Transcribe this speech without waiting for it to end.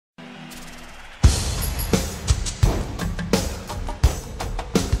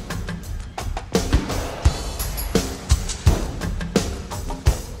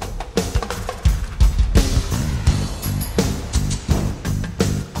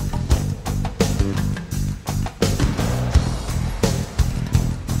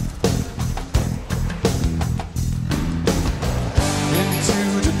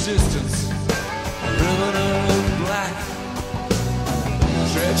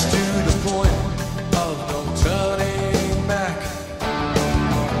point of no turning back.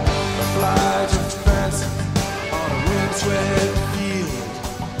 A flight of fancy on a windswept field.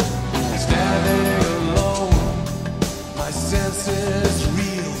 Standing alone, my senses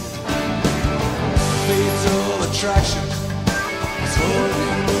reel. Fatal attraction is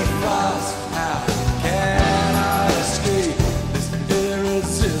holding me fast. How can I escape this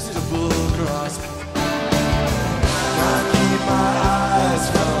irresistible grasp? Can't keep my eyes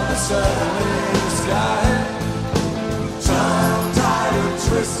from the circling sky. Tongue-tied and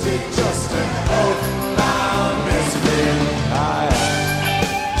twisted, just an oath-bound misfit.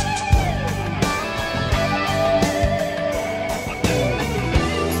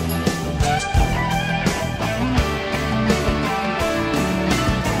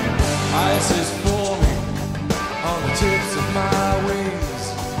 Ice is forming on the tips of my wings.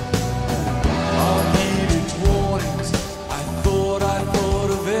 Unheeded warnings, I thought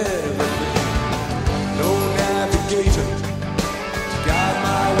of everything. No navigator to guide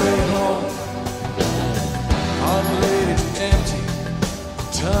my way home. Unladen and empty,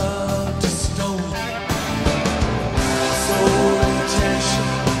 turned to stone. My sole intention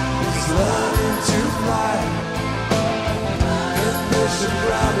is learning to fly. Ambition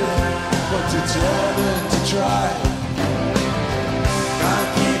grounded, but determined to try. Can't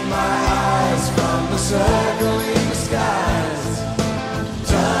keep my eyes from the circling skies.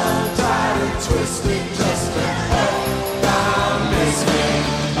 Tongue-tied and twisted, just an earthbound misfit.